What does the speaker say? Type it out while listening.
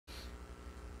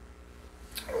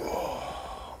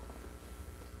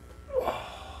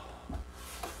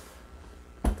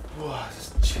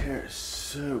chair is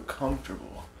so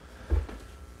comfortable.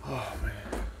 Oh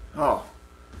man. Oh,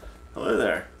 hello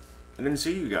there. I didn't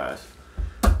see you guys.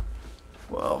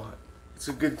 Well, it's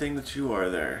a good thing that you are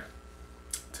there.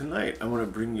 Tonight I want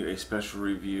to bring you a special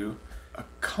review, a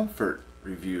comfort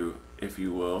review, if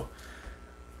you will.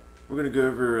 We're going to go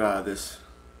over this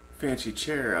fancy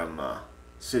chair I'm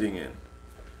sitting in.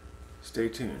 Stay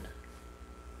tuned.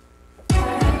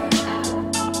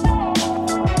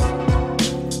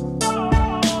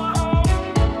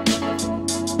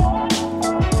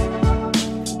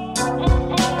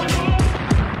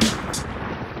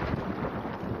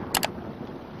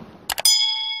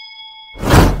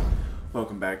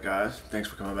 Welcome back, guys. Thanks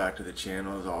for coming back to the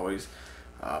channel as always.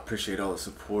 Appreciate all the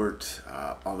support,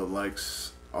 all the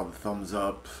likes, all the thumbs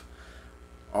up,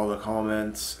 all the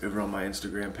comments over on my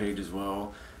Instagram page as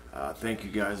well. Thank you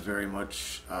guys very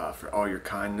much for all your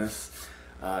kindness.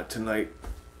 Tonight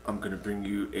I'm going to bring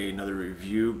you another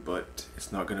review, but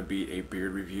it's not going to be a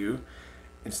beard review.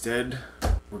 Instead,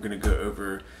 we're going to go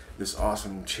over this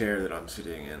awesome chair that I'm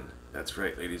sitting in. That's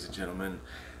right, ladies and gentlemen.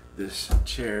 This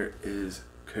chair is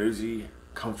cozy,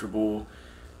 comfortable,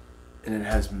 and it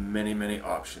has many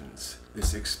options.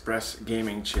 This Express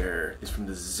gaming chair is from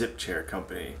the Zip chair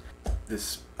company.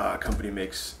 This company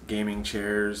makes gaming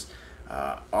chairs,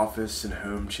 office and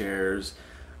home chairs,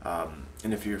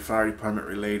 and if you're fire department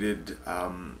related,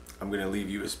 I'm going to leave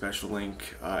you a special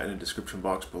link in the description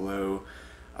box below.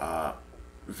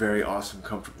 Very awesome,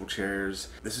 comfortable chairs.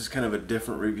 This is kind of a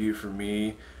different review for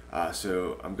me,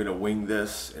 so I'm going to wing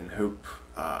this and hope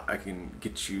I can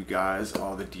get you guys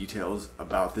all the details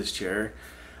about this chair.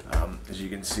 As you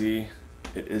can see,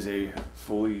 it is a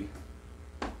fully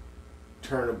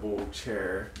turnable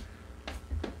chair,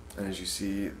 and as you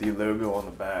see the logo on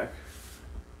the back,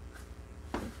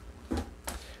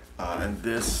 and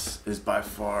this is by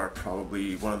far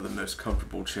probably one of the most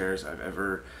comfortable chairs I've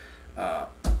ever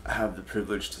have the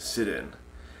privilege to sit in,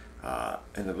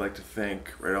 and I'd like to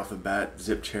thank right off the bat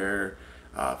Zip Chair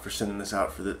for sending this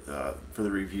out for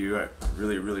the review. I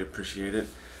really appreciate it.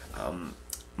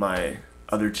 My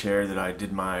other chair that I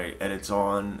did my edits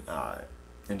on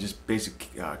and just basic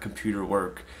computer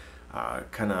work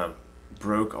kind of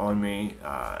broke on me,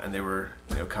 and they were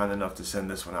kind enough to send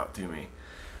this one out to me.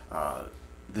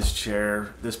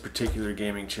 This particular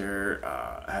gaming chair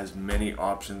has many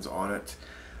options on it.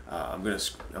 I'm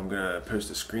gonna post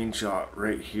a screenshot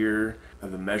right here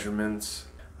of the measurements.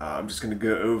 I'm just going to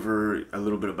go over a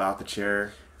little bit about the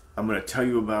chair. I'm going to tell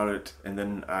you about it, and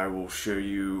then I will show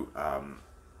you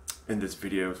in this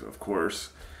video, of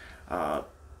course.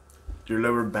 Your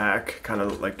lower back, kind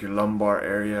of like your lumbar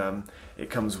area, it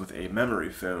comes with a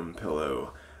memory foam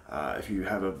pillow. If you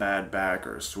have a bad back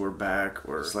or a sore back,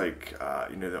 or it's like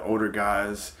the older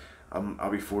guys, I'll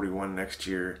be 41 next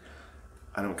year.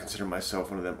 I don't consider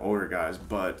myself one of them older guys,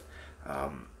 but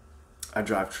I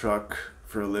drive truck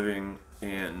for a living.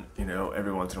 And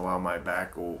every once in a while my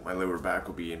lower back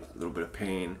will be in a little bit of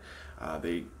pain.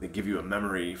 They give you a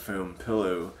memory foam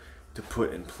pillow to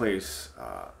put in place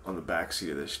on the back seat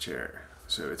of this chair,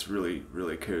 so it's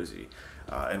really cozy.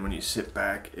 And when you sit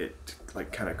back, it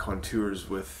like kind of contours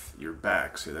with your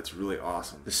back, so that's really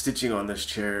awesome. The stitching on this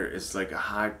chair is like a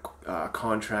high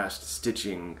contrast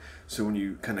stitching, so when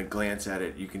you kind of glance at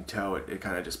it, you can tell it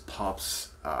kind of just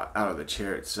pops out of the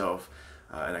chair itself.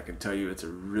 And I can tell you it's a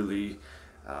really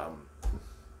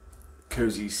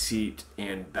cozy seat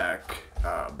and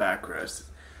backrest,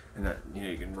 and that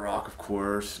you can rock, of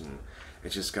course, and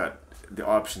it's just got the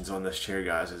options on this chair,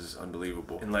 guys, is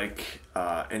unbelievable. And like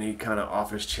any kind of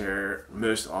office chair,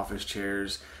 most office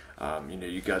chairs,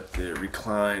 you got the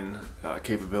recline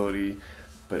capability,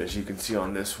 but as you can see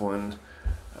on this one,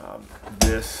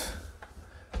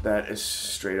 that is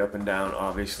straight up and down,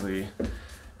 obviously.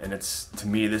 And to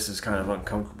me, this is kind of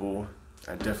uncomfortable.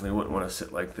 I definitely wouldn't want to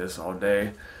sit like this all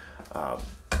day.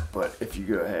 But if you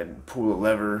go ahead and pull the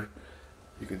lever,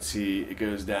 you can see it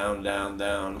goes down,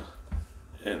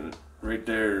 and right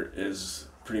there is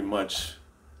pretty much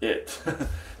it.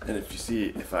 And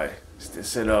if I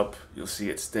sit up, you'll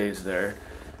see it stays there.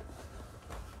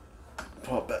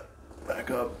 Pop that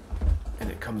back up, and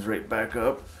it comes right back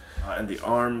up. And the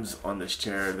arms on this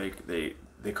chair, they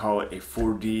call it a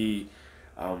 4D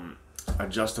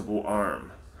adjustable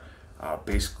arm.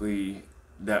 Basically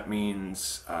that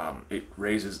means it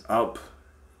raises up,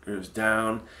 goes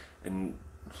down, and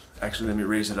actually let me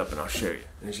raise it up and I'll show you.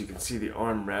 And as you can see, the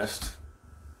armrest,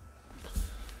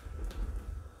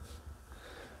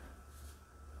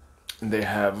 they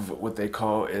have what they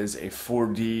call is a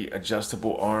 4D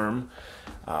adjustable arm,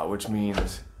 which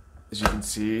means, as you can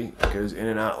see, it goes in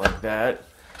and out like that.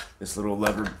 this little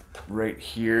lever right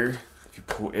here. If you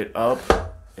pull it up,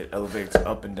 it elevates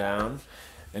up and down.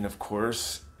 And of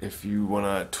course, if you want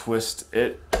to twist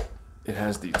it, it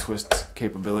has the twist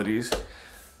capabilities.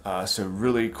 So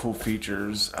really cool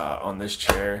features on this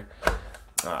chair.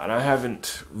 And I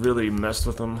haven't really messed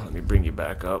with them. Let me bring you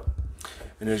back up.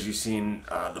 And as you've seen,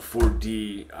 the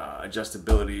 4D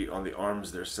adjustability on the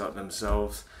arms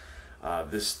themselves.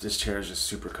 This chair is just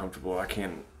super comfortable. I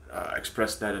can't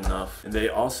express that enough. And they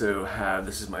also have,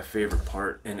 this is my favorite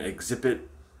part, an exhibit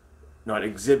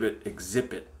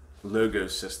logo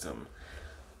system.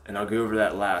 And I'll go over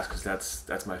that last because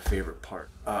that's my favorite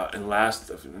part. And last,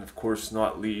 and of course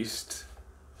not least,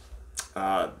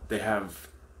 they have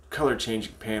color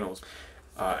changing panels.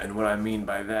 And what I mean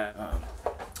by that,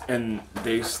 and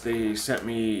they sent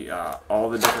me all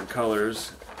the different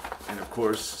colors. And of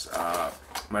course,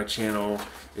 my channel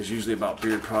is usually about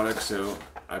beard products, so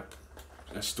I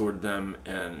stored them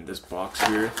in this box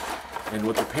here. And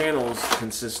what the panels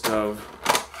consist of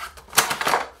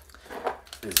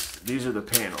is these are the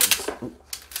panels.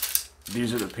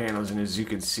 These are the panels, and as you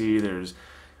can see, there's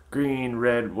green,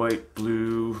 red, white,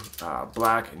 blue,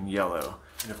 black, and yellow.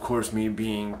 And of course, me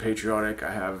being patriotic,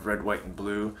 I have red, white, and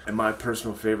blue. And my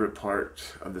personal favorite part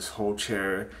of this whole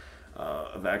chair,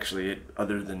 of actually it,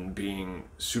 other than being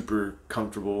super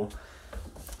comfortable,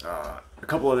 a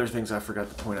couple other things I forgot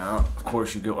to point out. Of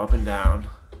course, you go up and down.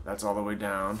 That's all the way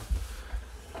down.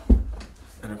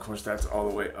 And of course, that's all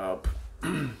the way up.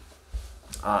 And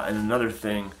another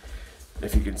thing,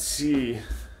 if you can see,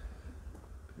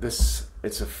 this,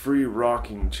 it's a free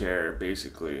rocking chair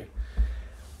basically,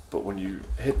 but when you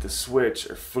hit the switch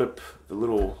or flip the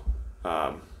little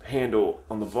handle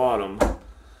on the bottom,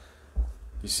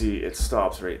 you see it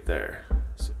stops right there.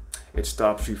 So it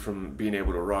stops you from being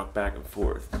able to rock back and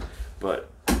forth. But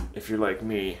if you're like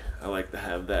me, I like to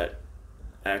have that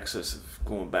access of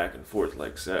going back and forth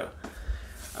like so.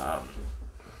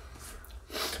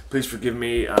 Please forgive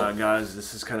me, guys.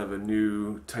 This is kind of a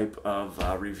new type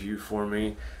of review for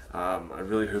me. I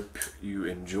really hope you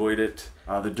enjoyed it.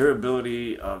 The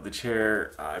durability of the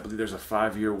chair, I believe there's a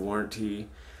 5-year warranty.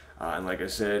 And like I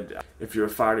said, if you're a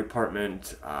fire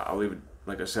department, I'll leave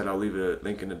a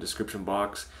link in the description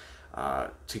box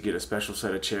to get a special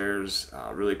set of chairs.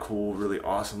 Really cool, really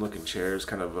awesome looking chairs,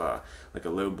 kind of like a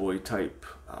low boy type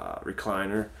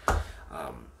recliner.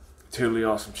 Totally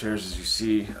awesome chairs, as you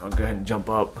see. I'll go ahead and jump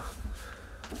up.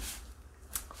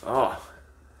 Oh,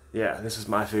 yeah, this is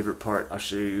my favorite part. I'll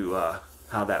show you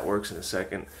how that works in a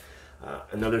second.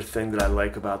 Another thing that I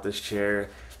like about this chair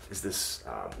is this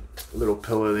little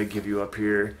pillow they give you up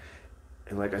here.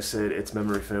 And like I said, it's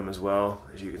memory foam as well,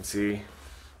 as you can see.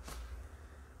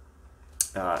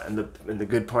 And the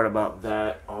good part about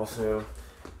that also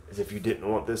is if you didn't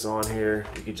want this on here,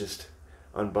 you could just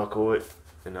unbuckle it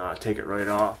and take it right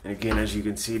off. And again, as you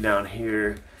can see down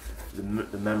here, the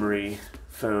memory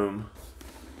foam.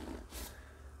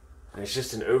 And it's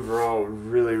just an overall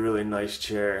really, really nice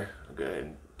chair. I'll go ahead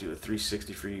and do a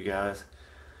 360 for you guys.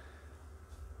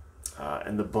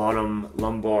 And the bottom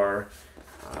lumbar,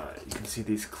 you can see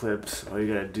these clips. All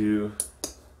you gotta do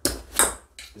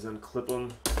is unclip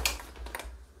them,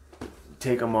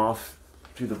 take them off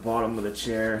through the bottom of the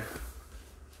chair,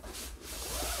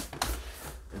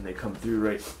 and they come through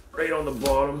right on the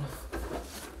bottom,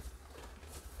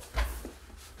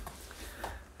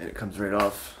 and it comes right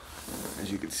off.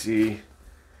 As you can see,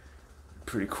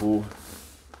 pretty cool.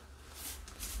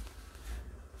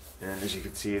 And as you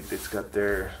can see, it's got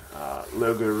their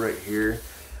logo right here.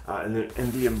 And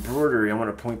the embroidery, I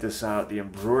want to point this out, the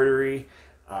embroidery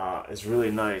is really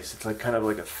nice. It's like kind of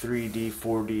like a 3D,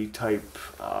 4D type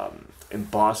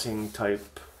embossing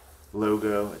type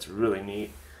logo. It's really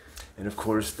neat. And of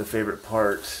course, the favorite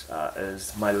part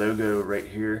is my logo right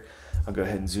here. I'll go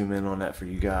ahead and zoom in on that for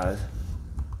you guys.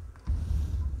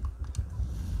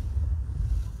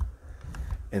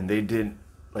 And they did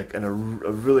like a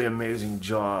really amazing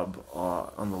job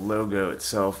on the logo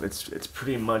itself. It's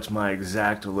pretty much my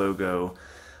exact logo,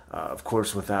 of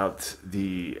course, without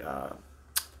the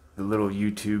little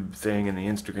YouTube thing and the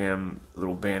Instagram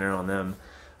little banner on them.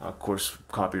 Of course,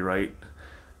 copyright.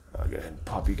 I'll go ahead and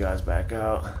pop you guys back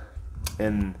out.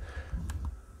 And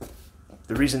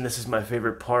the reason this is my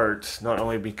favorite part, not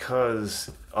only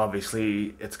because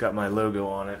obviously it's got my logo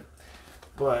on it,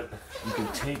 but you can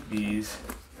take these,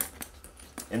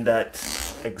 and that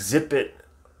exhibit,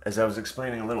 as I was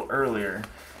explaining a little earlier,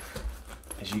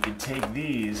 is you can take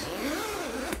these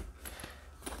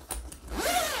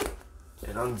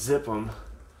and unzip them,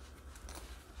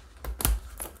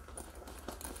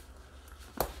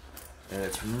 and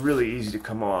it's really easy to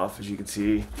come off. As you can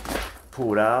see,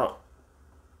 pull it out,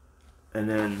 and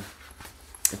then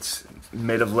it's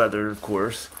made of leather, of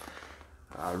course.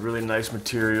 Really nice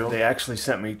material. They actually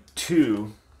sent me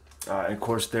two, and of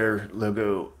course their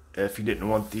logo, if you didn't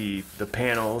want the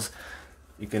panels,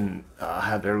 you can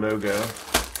have their logo.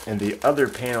 And the other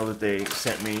panel that they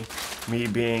sent me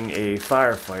being a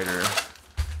firefighter,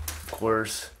 of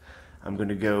course, I'm going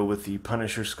to go with the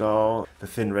Punisher skull, the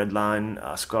thin red line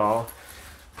skull.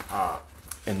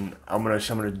 And I'm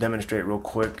gonna demonstrate real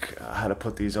quick how to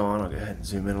put these on. I'll go ahead and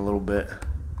zoom in a little bit.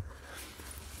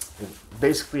 And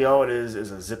basically, all it is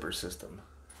a zipper system,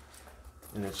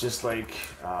 and it's just like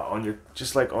on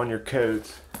your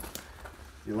coat.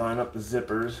 You line up the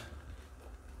zippers,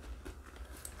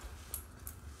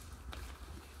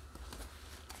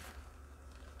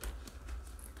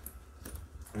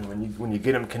 and when you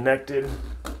get them connected,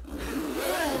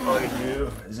 all you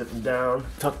do is zip them down,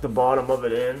 tuck the bottom of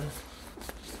it in.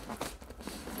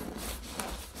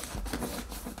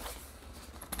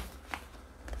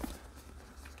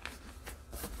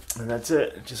 And that's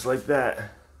it, just like that.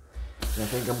 And I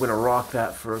think I'm gonna rock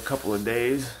that for a couple of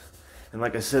days. And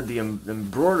like I said, the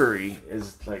embroidery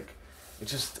is like,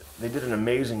 they did an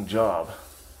amazing job.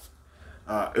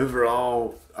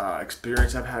 Overall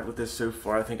experience I've had with this so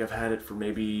far, I think I've had it for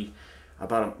maybe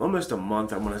about almost a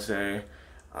month, I'm gonna say.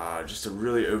 Just a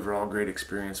really overall great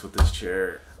experience with this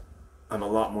chair. I'm a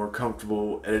lot more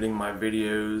comfortable editing my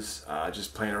videos,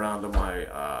 just playing around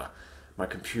on my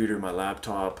computer, my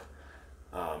laptop.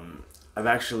 I've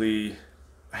actually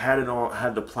had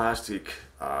the plastic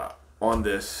on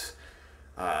this.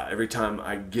 Every time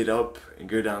I get up and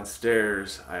go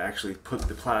downstairs, I actually put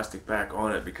the plastic back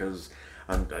on it because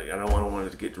I don't want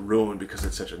it to get ruined because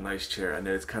it's such a nice chair. I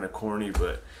know it's kind of corny,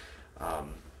 but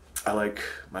I like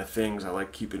my things. I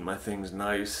like keeping my things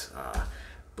nice.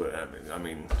 But I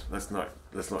mean, let's not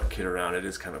kid around. It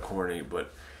is kind of corny,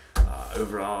 but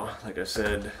overall, like I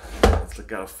said, it's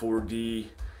got a 4D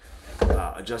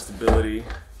adjustability. You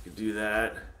can do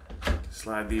that.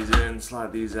 Slide these in,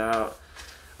 slide these out,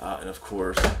 and of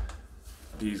course,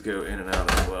 these go in and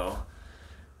out as well,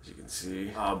 as you can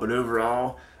see. But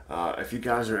overall, if you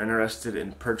guys are interested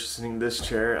in purchasing this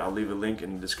chair, I'll leave a link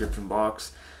in the description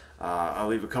box. I'll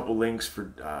leave a couple links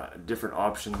for different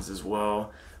options as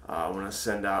well. I want to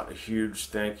send out a huge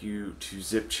thank you to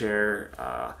Zip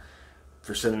Chair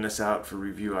for sending this out for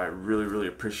review. I really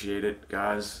appreciate it,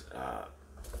 guys.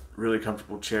 Really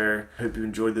comfortable chair. Hope you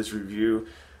enjoyed this review.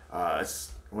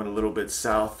 It's went a little bit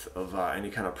south of any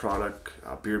kind of product,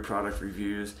 beard product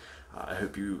reviews. I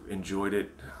hope you enjoyed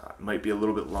it. It might be a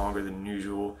little bit longer than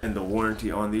usual. And the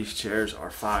warranty on these chairs are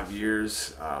 5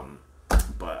 years,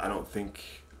 but I don't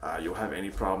think you'll have any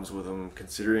problems with them,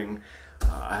 considering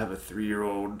I have a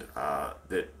 3-year-old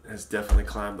that has definitely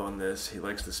climbed on this. He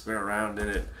likes to spin around in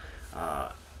it.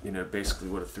 You know, basically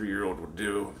what a 3-year-old would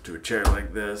do to a chair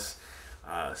like this.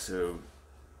 So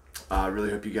I really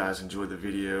hope you guys enjoyed the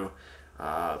video.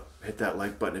 Hit that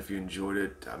like button if you enjoyed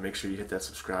it. Make sure you hit that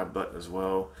subscribe button as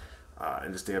well.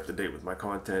 And to stay up to date with my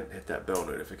content, hit that bell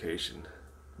notification.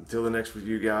 Until the next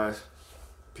review, guys,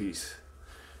 peace.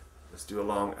 Let's do a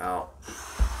long out.